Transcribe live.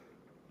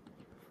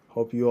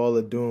Hope you all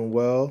are doing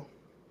well.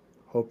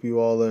 Hope you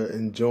all are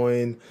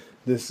enjoying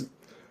this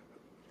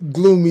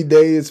gloomy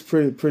day. It's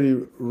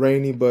pretty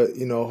rainy, but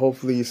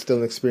hopefully you're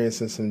still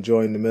experiencing some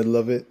joy in the middle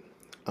of it.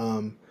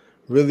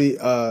 Really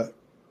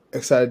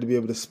excited to be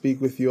able to speak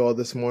with you all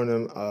this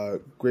morning.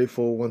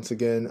 Grateful once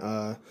again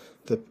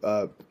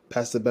to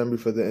Pastor Bembry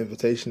for the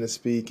invitation to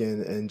speak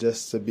and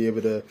just to be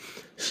able to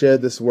share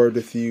this word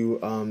with you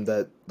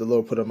that the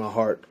Lord put on my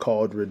heart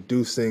called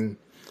reducing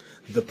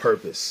the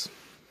purpose.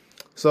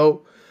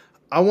 So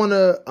I want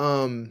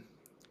to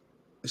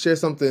share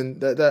something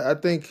that I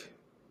think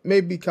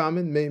may be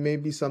common, may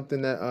be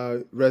something that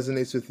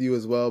resonates with you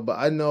as well. But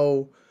I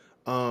know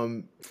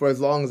for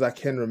as long as I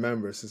can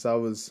remember, since I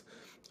was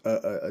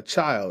a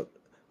child,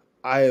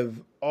 I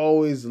have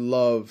always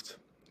loved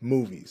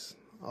movies.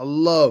 I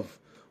love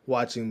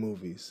watching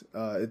movies.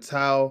 It's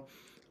how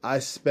I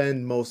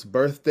spend most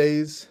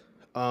birthdays.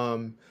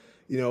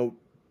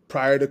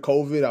 Prior to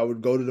COVID, I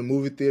would go to the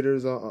movie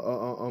theaters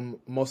on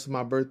most of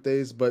my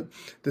birthdays. But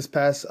this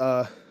past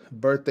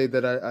birthday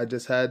that I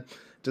just had,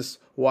 just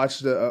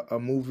watched a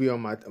movie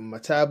on my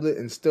tablet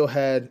and still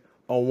had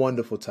a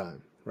wonderful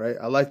time, right?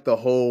 I like the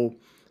whole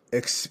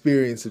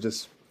experience of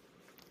just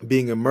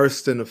being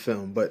immersed in a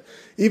film. But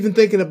even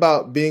thinking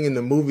about being in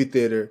the movie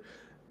theater,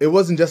 it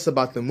wasn't just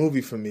about the movie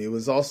for me. It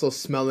was also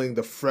smelling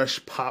the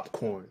fresh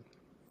popcorn.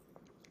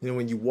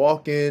 When you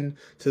walk in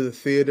to the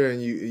theater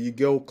and you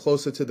go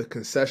closer to the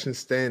concession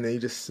stand and you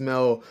just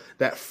smell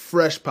that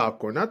fresh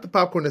popcorn, not the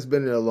popcorn that's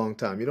been there a long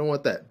time. You don't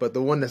want that, but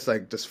the one that's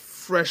like just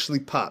freshly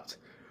popped,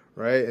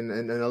 right?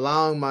 And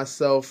allowing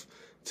myself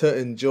to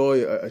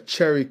enjoy a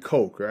cherry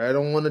Coke, right? I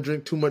don't want to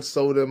drink too much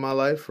soda in my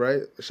life,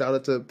 right? Shout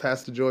out to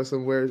Pastor Joy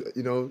somewhere,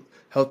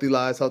 healthy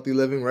lives, healthy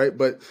living, right?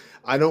 But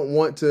I don't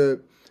want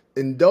to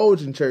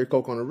indulge in cherry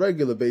Coke on a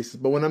regular basis.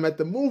 But when I'm at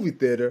the movie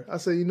theater, I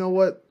say, you know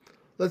what?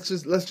 Let's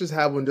just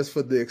have one just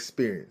for the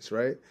experience,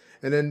 right?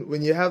 And then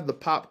when you have the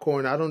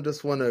popcorn, I don't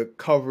just want to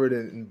cover it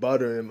in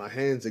butter and my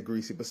hands are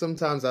greasy, but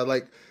sometimes I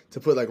like to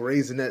put like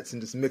Raisinets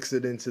and just mix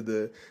it into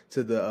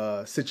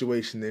the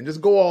situation there and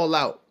just go all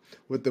out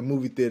with the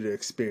movie theater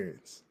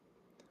experience.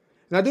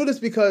 And I do this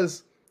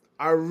because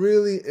I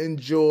really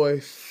enjoy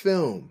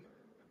film.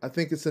 I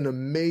think it's an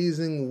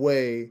amazing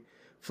way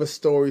for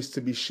stories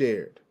to be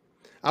shared.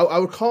 I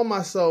would call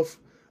myself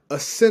a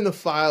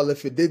cinephile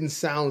if it didn't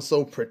sound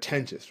so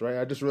pretentious, right?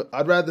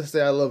 I'd rather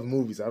say I love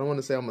movies. I don't want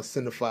to say I'm a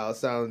cinephile. It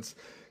sounds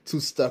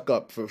too stuck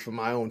up for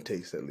my own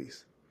taste, at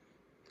least.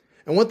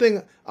 And one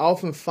thing I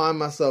often find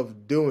myself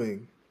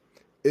doing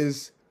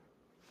is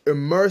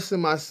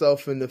immersing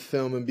myself in the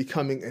film and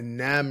becoming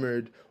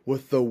enamored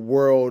with the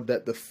world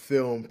that the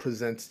film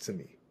presents to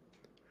me,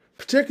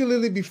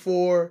 particularly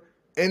before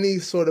any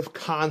sort of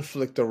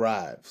conflict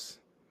arrives.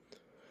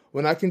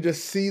 When I can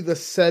just see the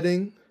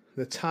setting,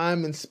 the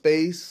time and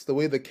space, the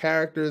way the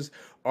characters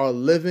are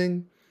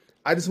living,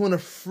 I just want to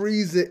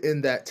freeze it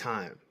in that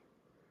time.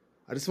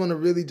 I just want to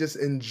really just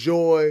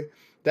enjoy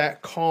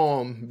that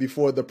calm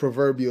before the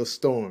proverbial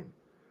storm.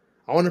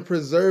 I want to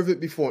preserve it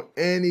before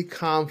any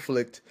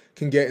conflict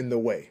can get in the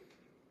way.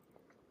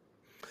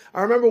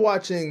 I remember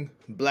watching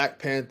Black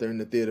Panther in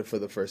the theater for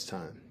the first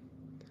time.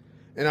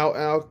 And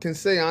I can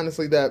say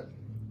honestly that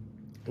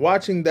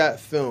watching that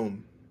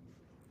film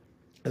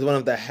is one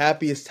of the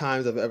happiest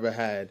times I've ever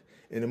had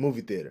in a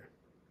movie theater.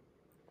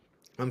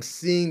 I'm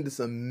seeing this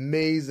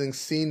amazing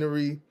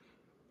scenery,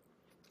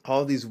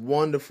 all these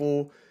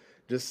wonderful,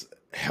 just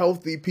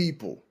healthy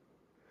people.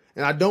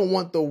 And I don't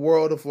want the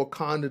world of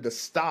Wakanda to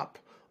stop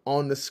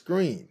on the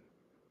screen.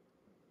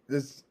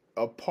 There's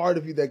a part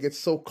of you that gets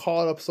so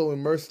caught up, so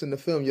immersed in the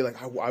film, you're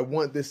like, I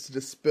want this to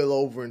just spill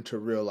over into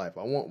real life.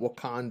 I want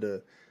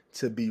Wakanda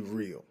to be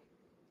real.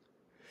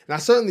 And I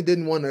certainly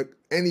didn't want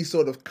any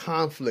sort of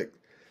conflict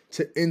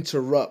to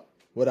interrupt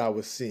what I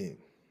was seeing.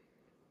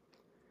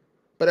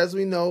 But as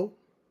we know,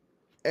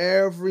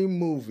 every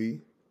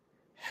movie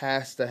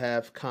has to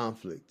have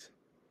conflict.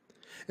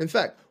 In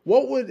fact,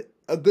 what would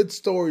a good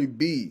story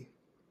be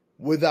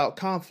without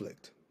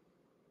conflict?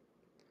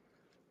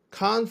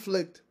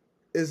 Conflict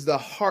is the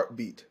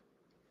heartbeat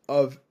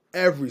of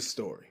every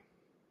story,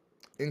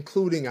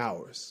 including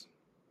ours.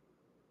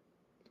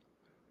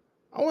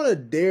 I want to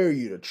dare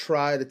you to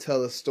try to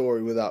tell a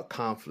story without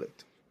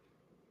conflict.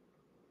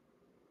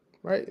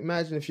 Right?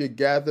 Imagine if you're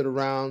gathered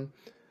around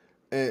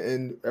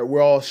and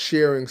we're all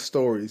sharing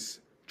stories.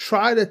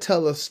 Try to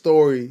tell a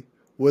story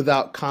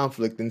without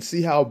conflict and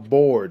see how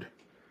bored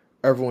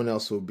everyone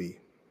else will be.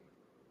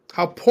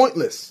 How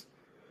pointless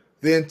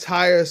the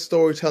entire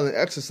storytelling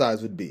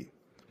exercise would be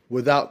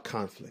without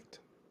conflict.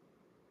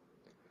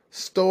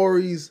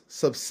 Stories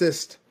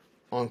subsist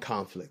on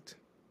conflict.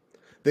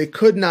 They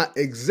could not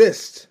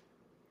exist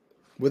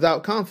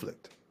without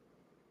conflict.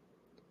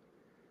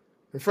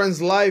 And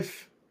friends,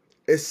 life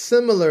is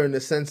similar in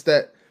the sense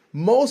that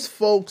most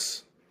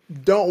folks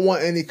don't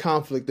want any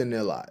conflict in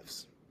their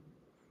lives.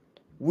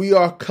 We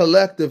are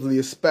collectively,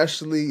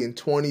 especially in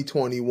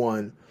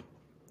 2021,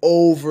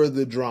 over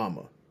the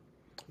drama.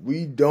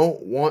 We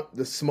don't want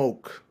the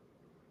smoke.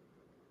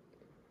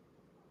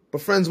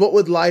 But friends, what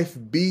would life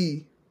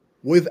be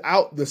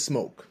without the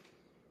smoke?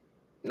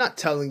 I'm not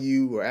telling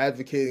you or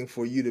advocating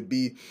for you to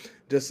be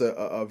just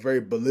a very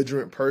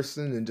belligerent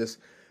person and just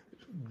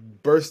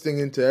bursting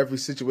into every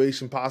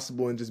situation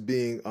possible and just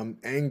being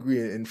angry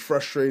and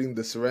frustrating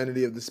the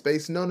serenity of the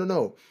space. No, no,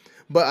 no.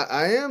 But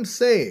I am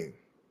saying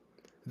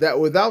that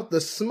without the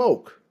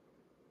smoke,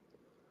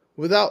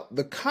 without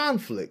the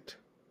conflict,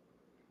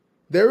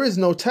 there is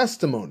no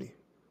testimony.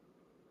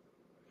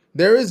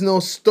 There is no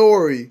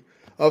story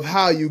of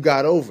how you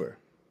got over.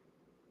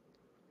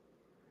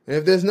 And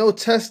if there's no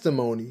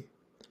testimony,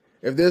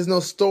 if there's no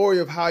story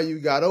of how you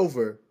got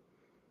over,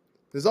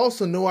 there's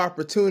also no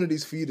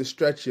opportunities for you to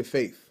stretch your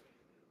faith.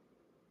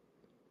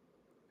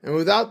 And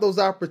without those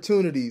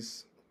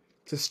opportunities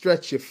to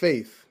stretch your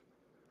faith,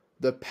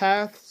 the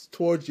paths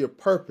towards your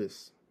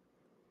purpose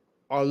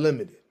are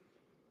limited.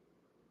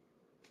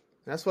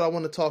 That's what I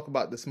want to talk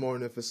about this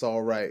morning, if it's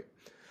all right.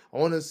 I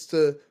want us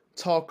to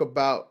talk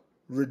about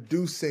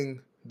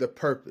reducing the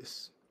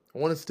purpose. I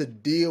want us to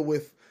deal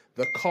with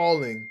the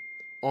calling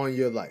on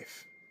your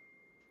life.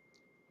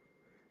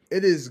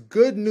 It is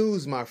good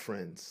news, my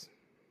friends,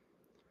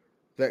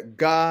 that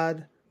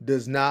God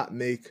does not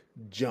make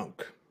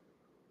junk.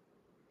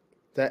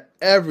 That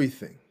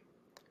everything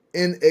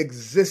in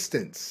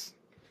existence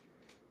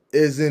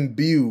is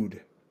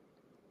imbued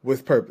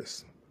with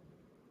purpose.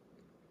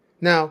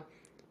 Now,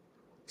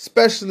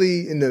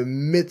 especially in the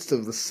midst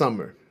of the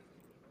summer,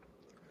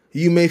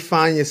 you may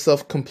find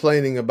yourself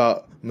complaining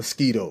about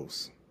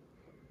mosquitoes.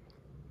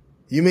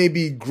 You may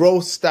be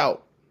grossed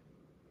out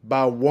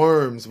by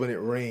worms when it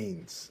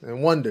rains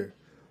and wonder,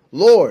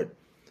 Lord,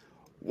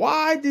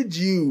 why did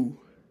you,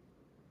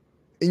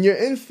 in your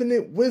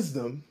infinite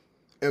wisdom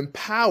and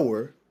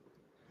power,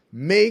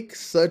 make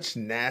such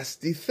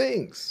nasty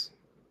things?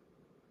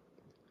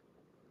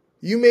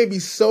 You may be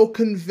so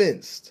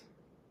convinced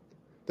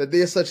that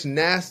they are such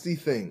nasty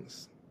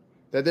things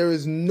that there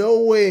is no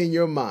way in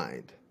your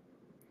mind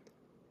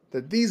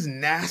that these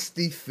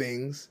nasty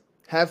things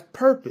have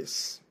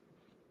purpose.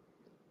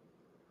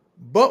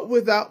 But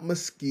without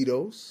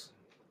mosquitoes,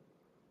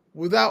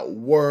 without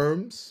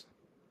worms,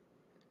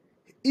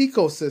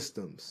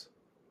 ecosystems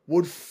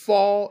would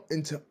fall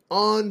into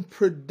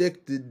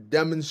unpredicted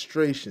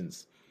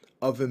demonstrations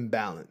of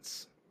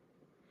imbalance.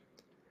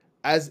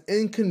 As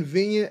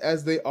inconvenient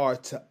as they are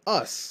to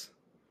us,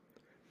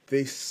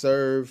 they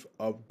serve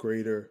a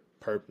greater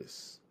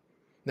purpose.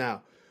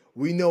 Now,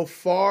 we know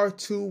far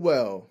too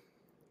well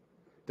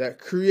that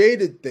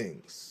created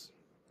things,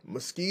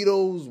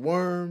 mosquitoes,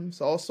 worms,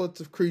 all sorts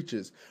of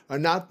creatures, are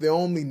not the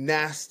only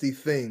nasty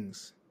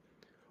things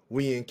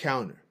we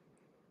encounter.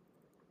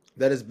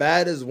 That as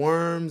bad as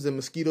worms and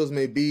mosquitoes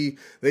may be,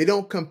 they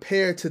don't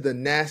compare to the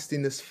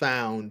nastiness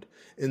found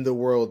in the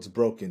world's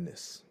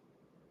brokenness.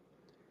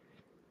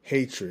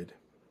 Hatred,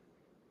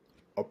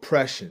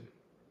 oppression,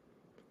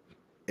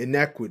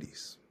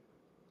 inequities.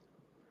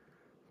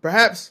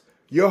 Perhaps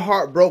your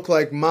heart broke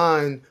like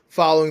mine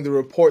following the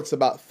reports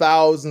about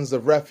thousands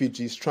of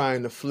refugees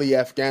trying to flee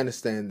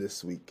Afghanistan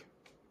this week.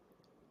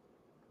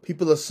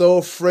 People are so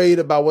afraid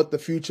about what the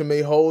future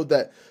may hold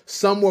that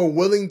some were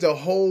willing to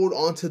hold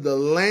onto the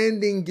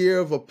landing gear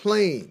of a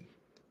plane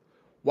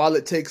while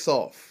it takes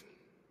off.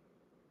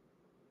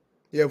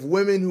 You have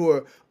women who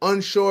are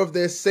unsure of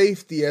their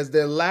safety as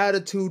their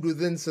latitude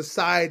within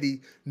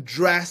society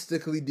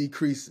drastically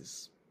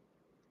decreases.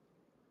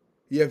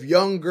 You have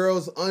young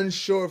girls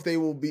unsure if they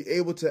will be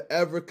able to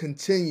ever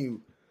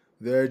continue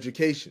their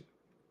education.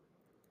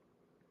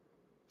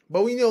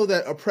 But we know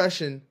that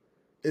oppression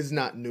is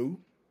not new.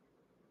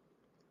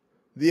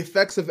 The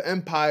effects of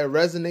empire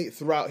resonate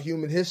throughout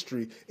human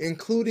history,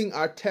 including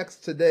our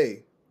text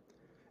today,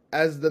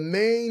 as the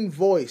main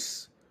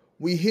voice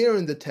we hear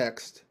in the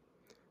text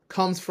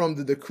comes from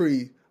the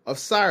decree of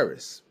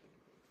Cyrus.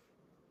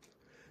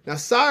 Now,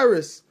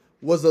 Cyrus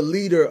was a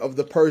leader of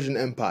the Persian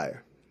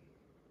Empire.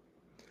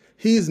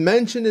 He is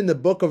mentioned in the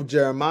book of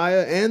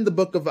Jeremiah and the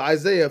book of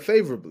Isaiah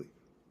favorably.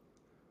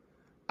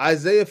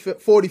 Isaiah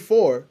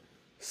 44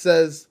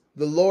 says,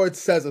 "The Lord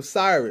says of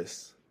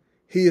Cyrus,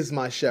 he is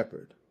my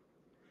shepherd,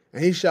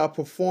 and he shall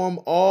perform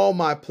all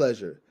my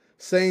pleasure,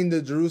 saying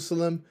to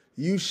Jerusalem,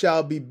 you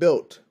shall be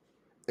built,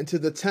 and to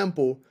the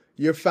temple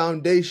your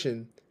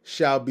foundation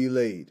shall be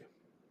laid."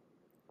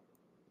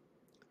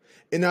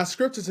 In our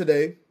scripture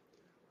today,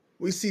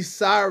 we see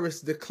Cyrus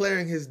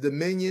declaring his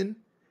dominion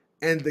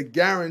and the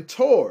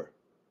guarantor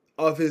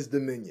of his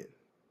dominion.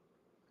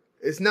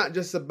 It's not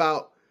just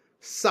about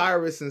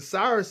Cyrus and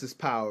Cyrus's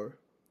power.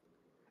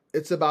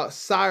 It's about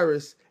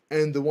Cyrus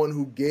and the one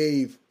who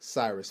gave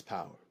Cyrus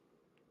power.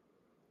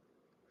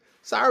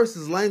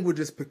 Cyrus's language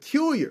is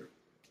peculiar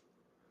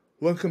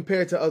when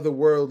compared to other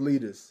world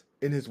leaders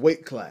in his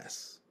weight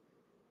class.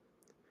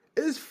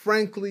 It is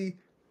frankly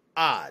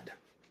odd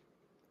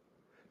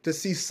to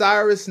see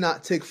Cyrus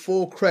not take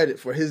full credit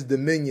for his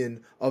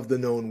dominion of the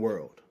known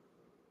world.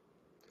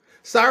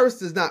 Cyrus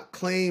does not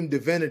claim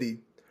divinity,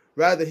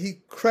 rather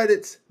he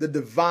credits the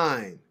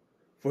divine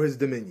for his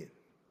dominion.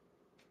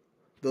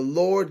 The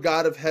Lord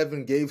God of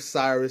heaven gave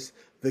Cyrus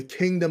the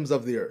kingdoms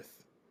of the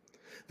earth.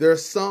 There are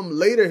some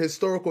later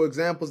historical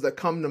examples that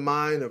come to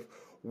mind of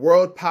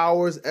world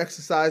powers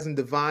exercising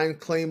divine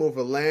claim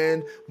over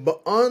land,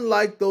 but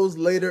unlike those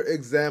later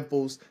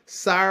examples,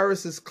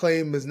 Cyrus's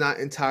claim is not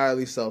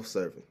entirely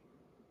self-serving.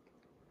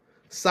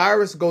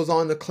 Cyrus goes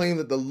on to claim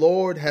that the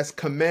Lord has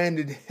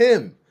commanded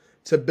him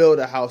to build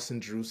a house in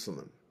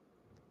Jerusalem.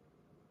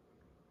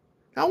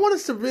 Now, I want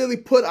us to really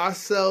put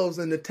ourselves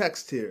in the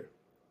text here.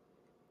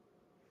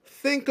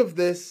 Think of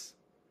this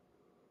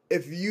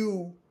if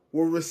you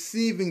were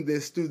receiving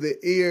this through the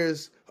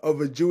ears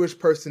of a Jewish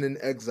person in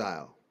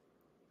exile,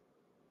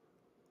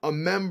 a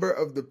member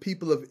of the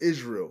people of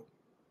Israel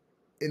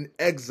in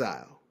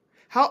exile.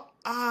 How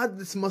odd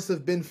this must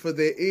have been for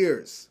their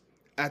ears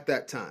at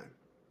that time.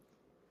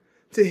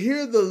 To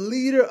hear the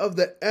leader of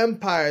the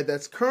empire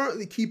that's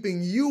currently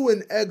keeping you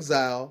in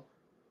exile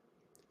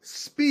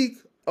speak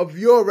of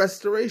your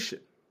restoration.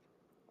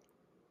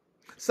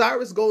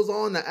 Cyrus goes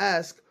on to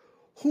ask,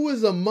 who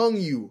is among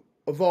you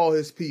of all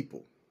his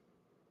people?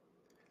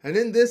 And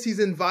in this, he's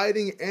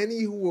inviting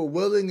any who are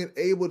willing and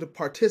able to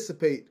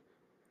participate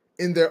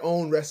in their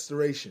own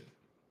restoration.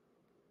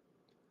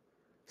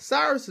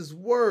 Cyrus's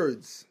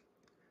words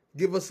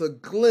give us a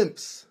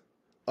glimpse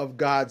of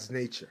God's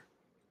nature.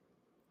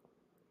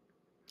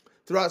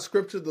 Throughout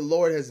Scripture, the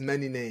Lord has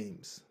many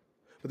names.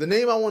 But the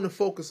name I want to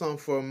focus on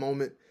for a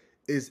moment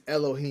is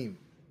Elohim.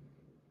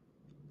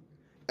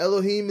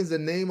 Elohim is the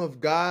name of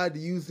God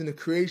used in the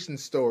creation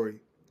story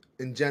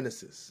in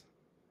Genesis.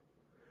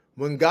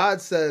 When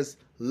God says,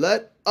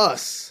 "Let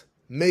us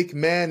make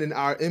man in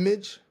our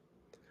image,"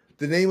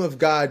 the name of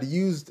God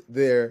used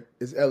there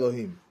is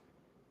Elohim.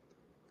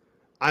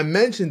 I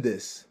mention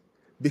this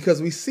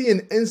because we see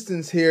an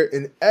instance here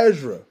in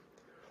Ezra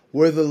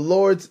where the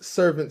Lord's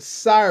servant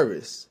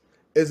Cyrus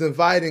is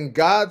inviting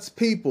God's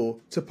people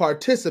to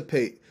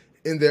participate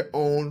in their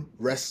own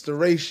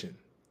restoration.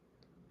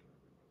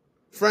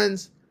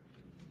 Friends,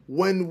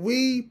 when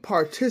we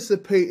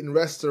participate in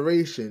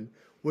restoration,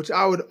 which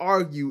I would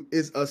argue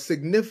is a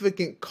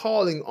significant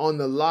calling on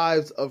the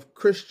lives of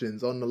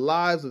Christians, on the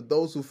lives of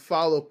those who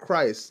follow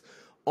Christ,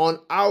 on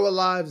our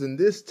lives in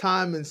this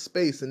time and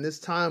space, in this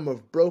time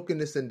of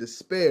brokenness and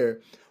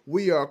despair,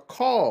 we are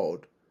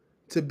called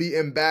to be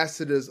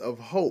ambassadors of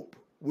hope.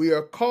 We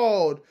are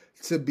called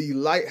to be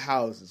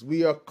lighthouses.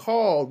 We are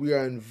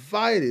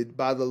invited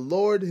by the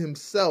Lord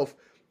himself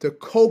to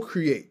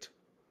co-create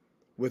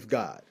with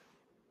God.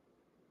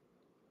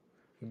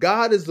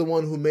 God is the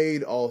one who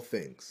made all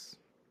things.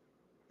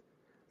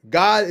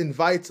 God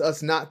invites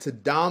us not to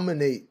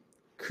dominate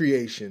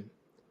creation,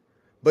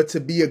 but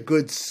to be a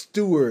good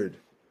steward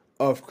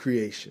of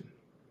creation.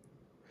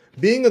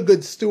 Being a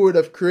good steward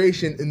of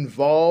creation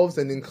involves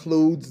and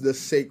includes the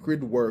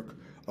sacred work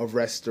of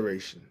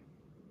restoration.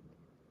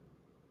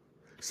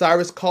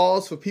 Cyrus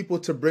calls for people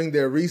to bring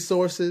their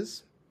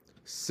resources,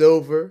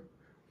 silver,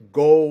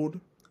 gold,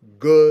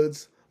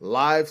 goods,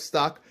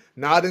 livestock,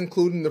 not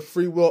including the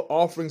free will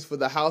offerings for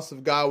the house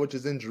of God, which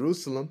is in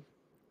Jerusalem.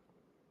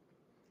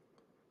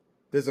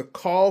 There's a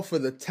call for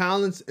the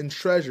talents and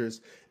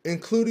treasures,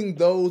 including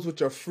those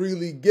which are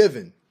freely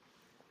given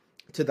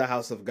to the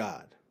house of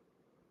God.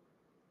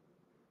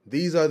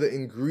 These are the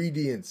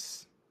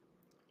ingredients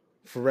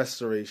for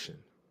restoration.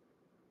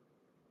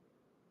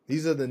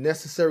 These are the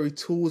necessary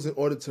tools in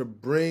order to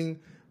bring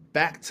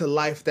back to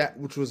life that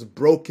which was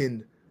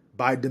broken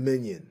by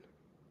dominion.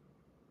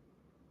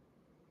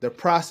 The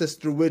process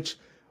through which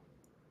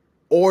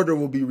order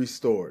will be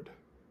restored.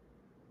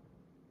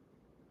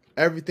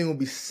 Everything will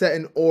be set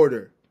in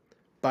order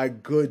by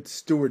good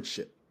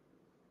stewardship.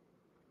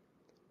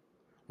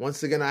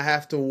 Once again, I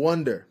have to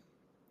wonder,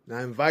 and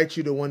I invite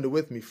you to wonder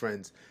with me,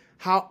 friends,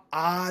 how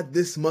odd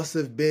this must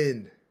have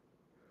been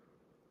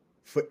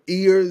for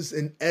ears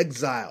in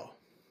exile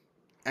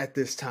at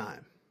this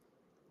time.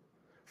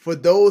 For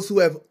those who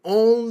have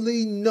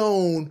only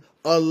known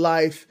a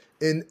life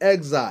in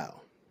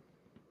exile.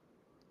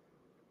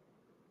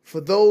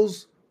 For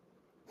those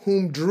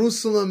whom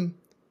Jerusalem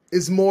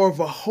is more of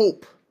a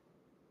hope.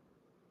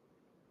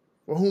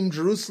 For whom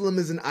Jerusalem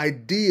is an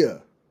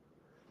idea,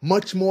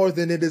 much more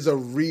than it is a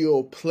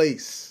real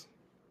place.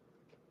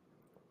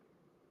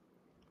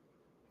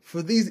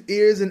 For these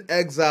ears in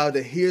exile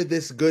to hear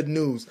this good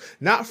news,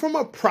 not from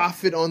a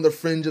prophet on the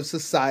fringe of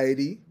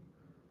society,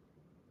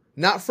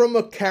 not from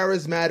a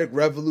charismatic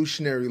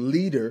revolutionary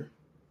leader,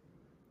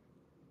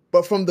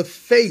 but from the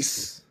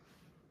face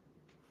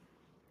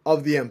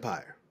of the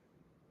empire.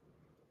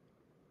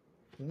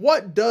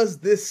 What does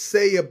this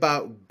say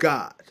about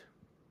God?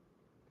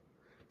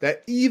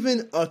 That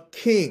even a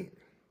king,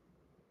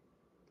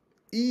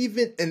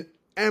 even an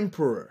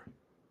emperor,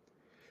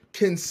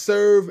 can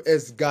serve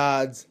as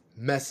God's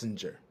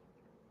messenger.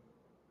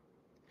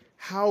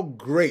 How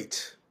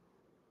great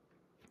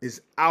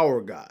is our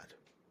God?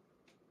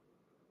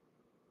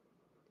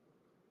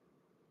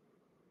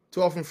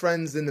 Too often,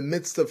 friends, in the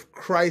midst of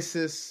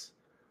crisis,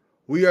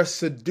 we are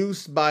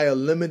seduced by a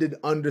limited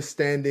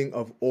understanding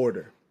of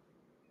order.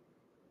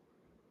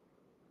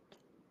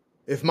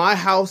 If my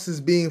house is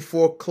being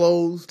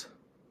foreclosed,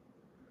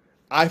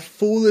 I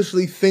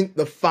foolishly think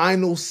the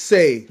final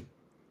say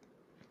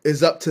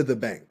is up to the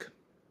bank.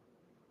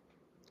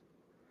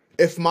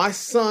 If my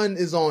son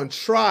is on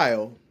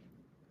trial,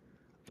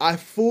 I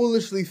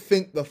foolishly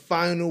think the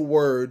final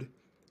word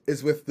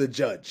is with the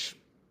judge.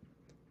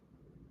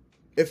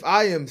 If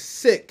I am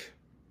sick,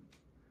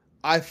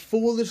 I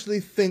foolishly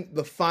think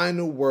the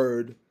final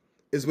word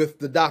is with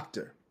the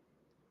doctor.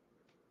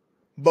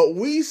 But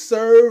we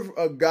serve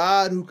a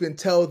God who can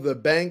tell the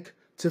bank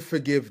to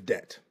forgive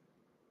debt.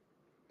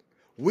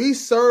 We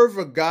serve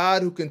a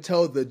God who can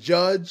tell the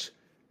judge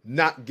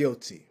not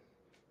guilty.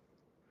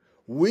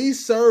 We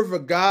serve a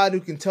God who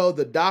can tell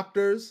the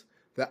doctors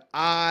that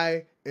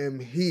I am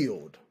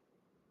healed.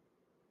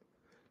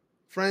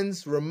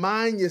 Friends,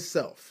 remind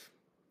yourself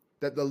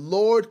that the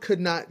Lord could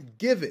not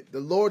give it. The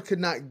Lord could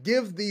not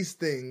give these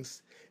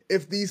things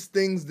if these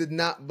things did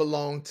not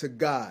belong to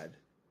God.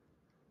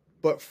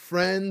 But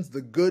friends,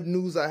 the good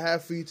news I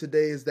have for you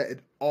today is that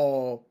it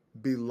all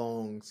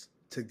belongs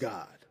to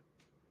God.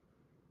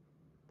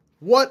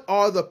 What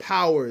are the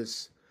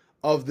powers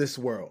of this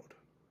world?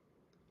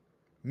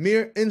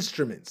 Mere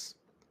instruments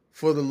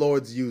for the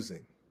Lord's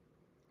using.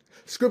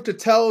 Scripture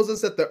tells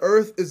us that the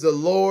earth is the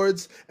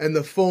Lord's and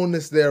the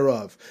fullness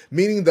thereof,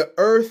 meaning the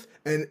earth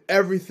and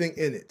everything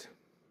in it.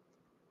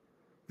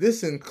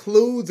 This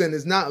includes and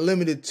is not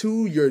limited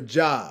to your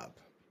job,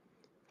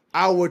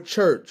 our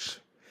church.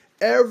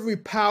 Every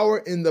power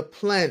in the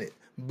planet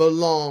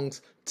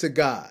belongs to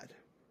God.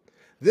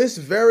 This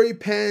very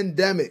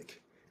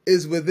pandemic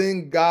is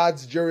within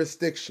God's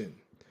jurisdiction.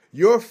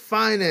 Your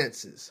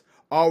finances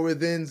are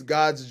within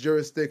God's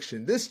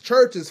jurisdiction. This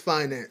church's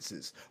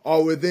finances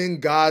are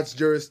within God's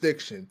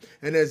jurisdiction.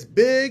 And as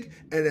big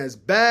and as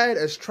bad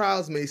as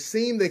trials may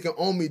seem, they can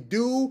only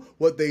do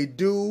what they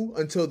do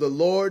until the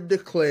Lord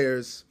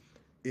declares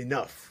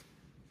enough.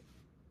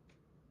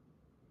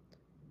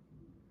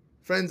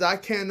 Friends, I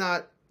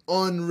cannot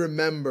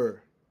unremember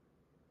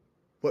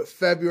what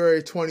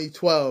February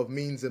 2012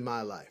 means in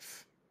my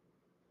life.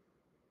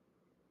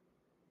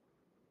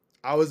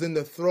 I was in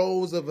the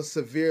throes of a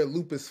severe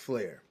lupus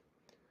flare,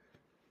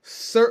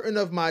 certain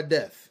of my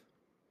death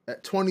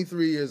at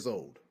 23 years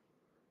old.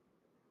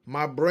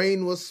 My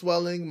brain was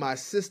swelling, my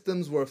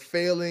systems were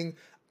failing.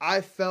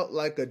 I felt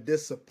like a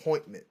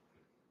disappointment.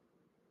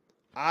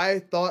 I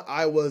thought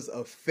I was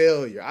a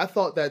failure. I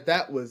thought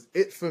that was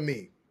it for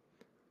me.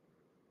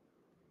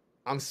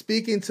 I'm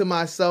speaking to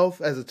myself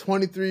as a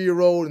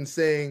 23-year-old and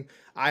saying,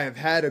 I have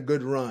had a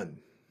good run.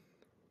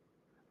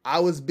 I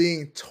was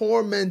being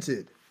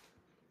tormented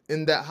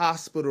in that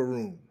hospital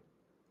room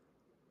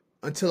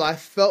until I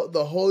felt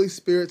the Holy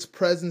Spirit's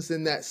presence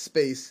in that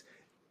space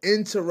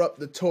interrupt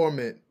the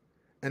torment,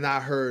 and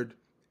I heard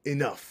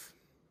enough.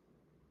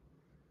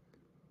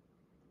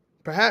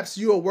 Perhaps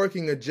you are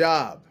working a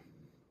job,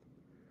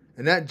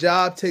 and that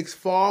job takes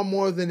far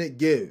more than it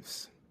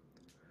gives.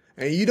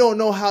 And you don't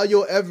know how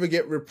you'll ever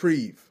get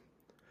reprieve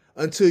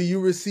until you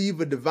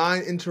receive a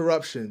divine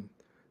interruption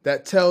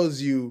that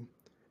tells you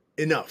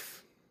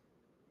enough.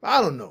 I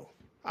don't know.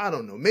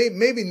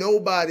 Maybe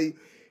nobody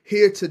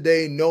here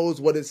today knows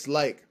what it's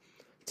like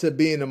to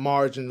be in a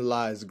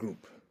marginalized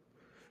group.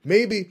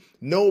 Maybe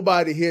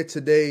nobody here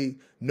today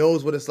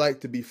knows what it's like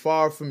to be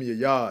far from your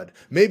yard.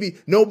 Maybe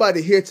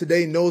nobody here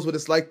today knows what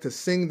it's like to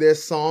sing their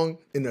song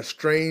in a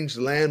strange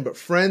land. But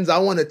friends, I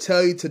want to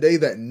tell you today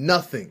that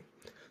nothing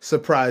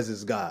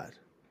surprises God,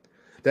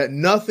 that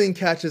nothing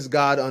catches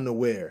God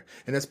unaware.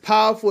 And as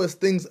powerful as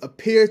things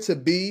appear to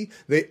be,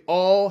 they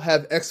all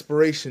have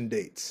expiration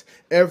dates.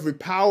 Every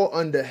power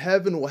under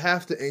heaven will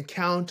have to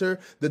encounter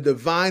the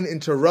divine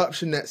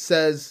interruption that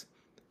says,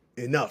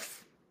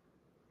 enough.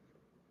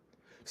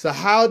 So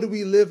how do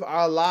we live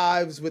our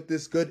lives with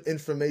this good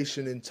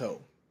information in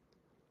tow?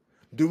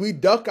 Do we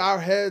duck our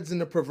heads in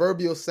the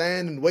proverbial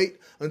sand and wait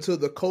until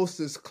the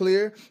coast is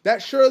clear?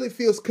 That surely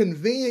feels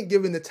convenient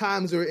given the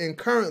times we're in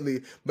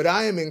currently, but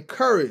I am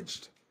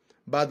encouraged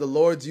by the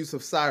Lord's use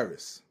of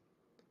Cyrus.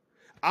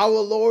 Our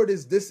Lord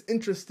is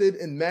disinterested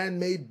in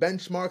man-made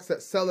benchmarks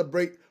that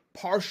celebrate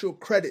partial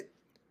credit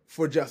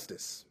for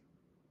justice.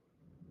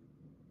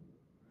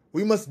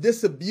 We must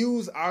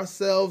disabuse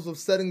ourselves of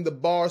setting the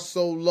bar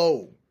so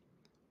low.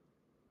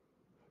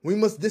 We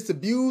must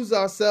disabuse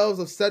ourselves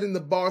of setting the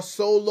bar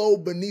so low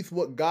beneath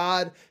what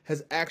God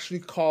has actually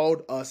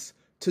called us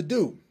to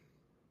do.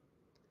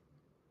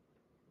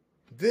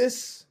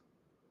 This,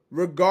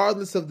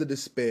 regardless of the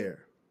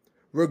despair,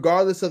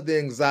 regardless of the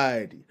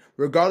anxiety,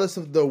 regardless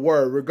of the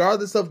worry,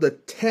 regardless of the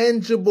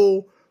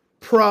tangible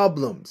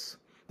problems.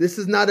 This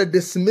is not a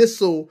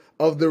dismissal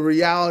of the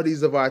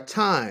realities of our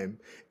time.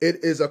 It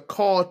is a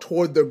call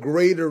toward the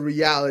greater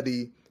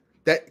reality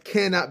that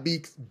cannot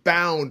be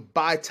bound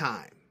by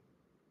time.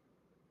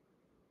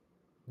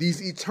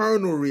 These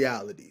eternal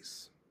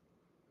realities.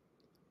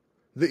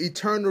 The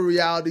eternal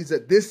realities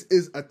that this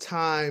is a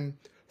time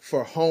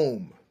for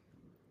home.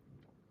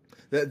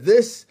 That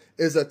this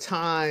is a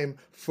time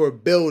for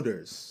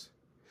builders.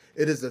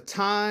 It is a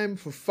time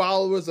for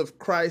followers of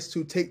Christ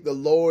who take the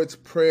Lord's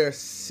Prayer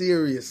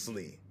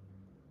seriously.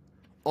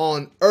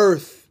 On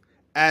earth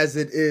as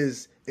it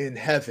is in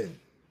heaven.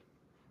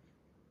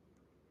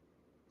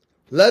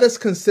 Let us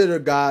consider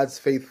God's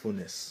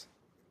faithfulness.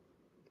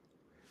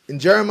 In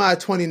Jeremiah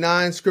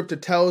 29, scripture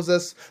tells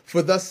us,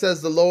 "For thus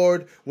says the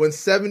Lord, when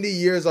 70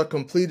 years are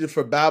completed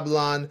for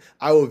Babylon,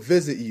 I will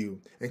visit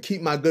you and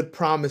keep my good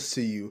promise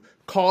to you,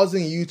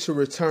 causing you to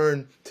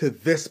return to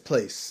this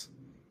place."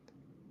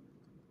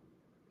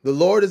 The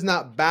Lord is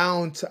not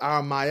bound to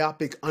our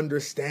myopic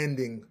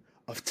understanding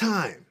of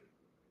time.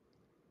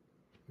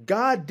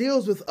 God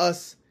deals with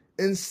us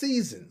in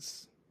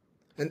seasons,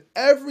 and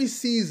every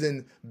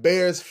season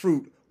bears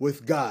fruit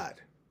with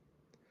God.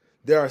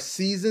 There are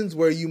seasons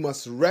where you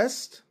must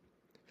rest,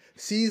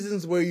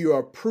 seasons where you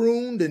are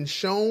pruned and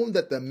shown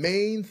that the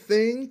main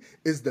thing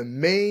is the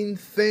main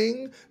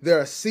thing. There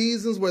are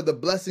seasons where the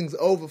blessings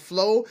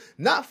overflow,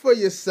 not for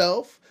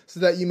yourself, so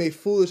that you may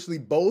foolishly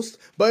boast,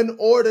 but in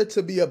order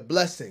to be a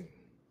blessing,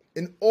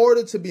 in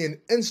order to be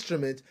an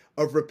instrument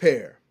of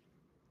repair.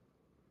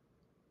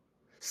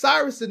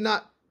 Cyrus did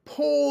not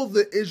pull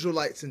the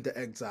Israelites into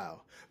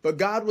exile, but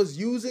God was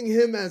using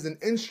him as an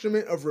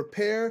instrument of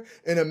repair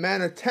in a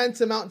manner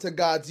tantamount to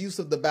God's use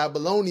of the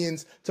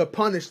Babylonians to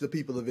punish the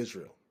people of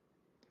Israel.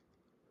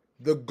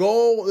 The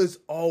goal is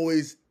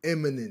always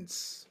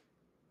imminence.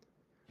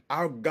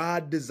 Our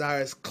God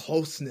desires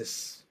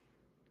closeness,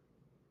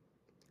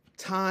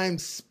 time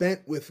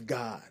spent with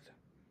God,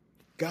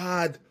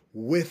 God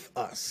with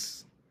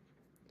us,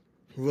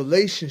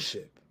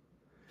 relationship,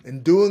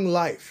 and doing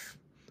life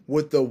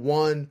with the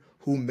one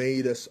who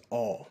made us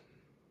all.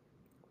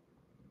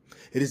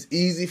 It is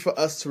easy for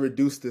us to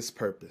reduce this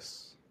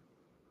purpose.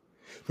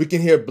 We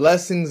can hear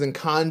blessings and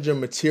conjure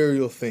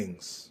material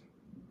things.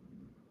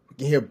 We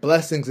can hear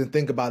blessings and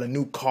think about a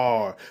new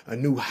car, a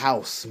new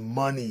house,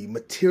 money,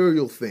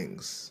 material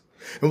things.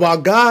 And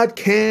while God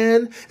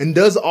can and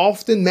does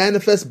often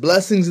manifest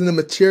blessings in the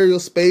material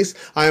space,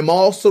 I am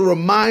also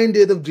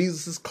reminded of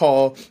Jesus'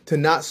 call to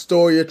not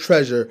store your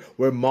treasure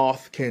where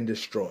moth can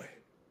destroy.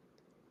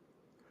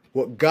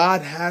 What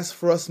God has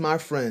for us, my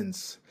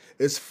friends,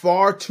 is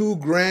far too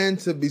grand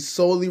to be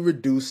solely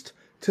reduced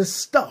to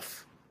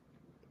stuff.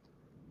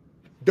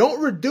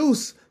 Don't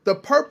reduce the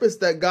purpose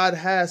that God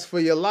has for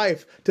your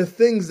life to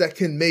things that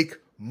can make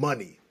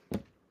money.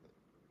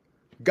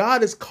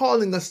 God is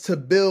calling us to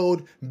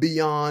build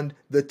beyond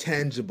the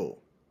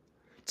tangible,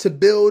 to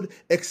build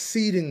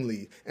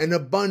exceedingly and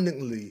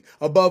abundantly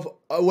above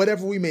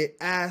whatever we may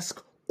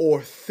ask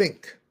or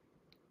think.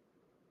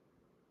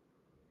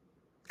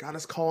 God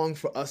is calling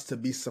for us to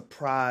be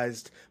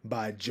surprised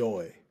by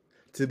joy,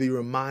 to be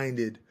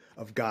reminded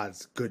of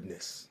God's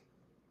goodness.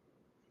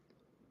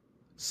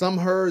 Some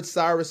heard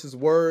Cyrus's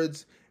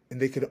words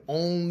and they could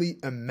only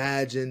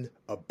imagine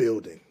a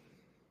building.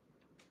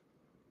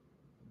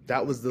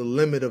 That was the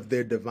limit of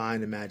their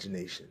divine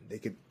imagination. They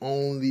could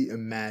only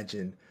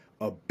imagine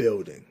a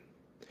building.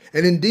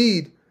 And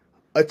indeed,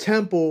 a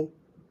temple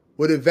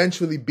would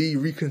eventually be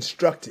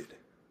reconstructed.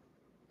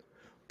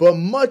 But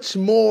much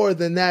more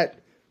than that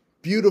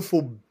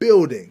beautiful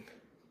building,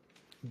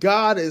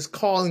 God is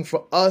calling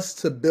for us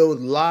to build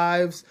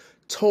lives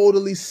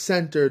totally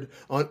centered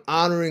on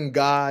honoring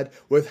God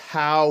with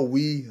how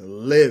we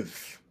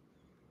live.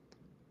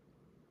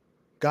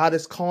 God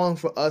is calling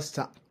for us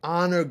to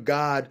honor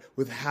God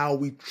with how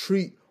we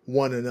treat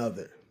one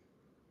another,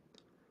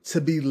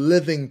 to be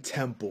living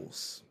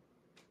temples,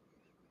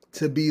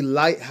 to be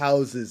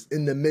lighthouses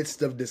in the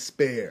midst of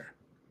despair,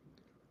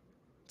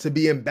 to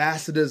be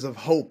ambassadors of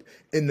hope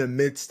in the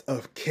midst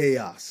of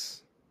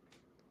chaos.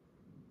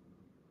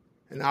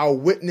 And our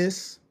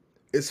witness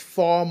is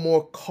far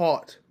more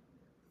caught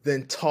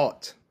than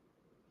taught.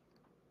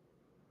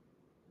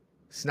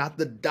 It's not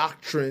the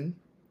doctrine,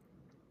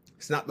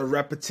 it's not the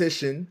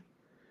repetition,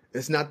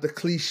 it's not the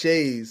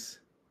cliches,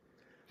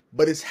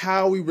 but it's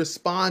how we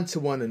respond to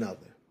one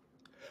another,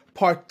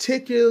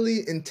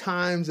 particularly in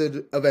times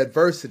of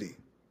adversity,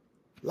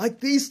 like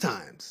these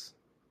times.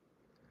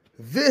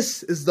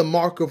 This is the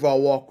mark of our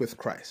walk with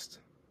Christ.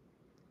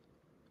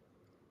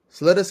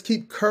 So let us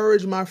keep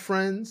courage, my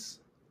friends.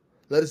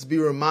 Let us be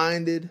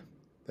reminded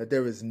that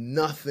there is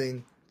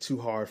nothing too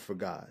hard for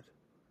God.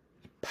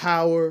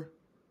 Power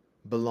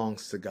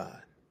belongs to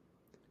God.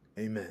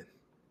 Amen.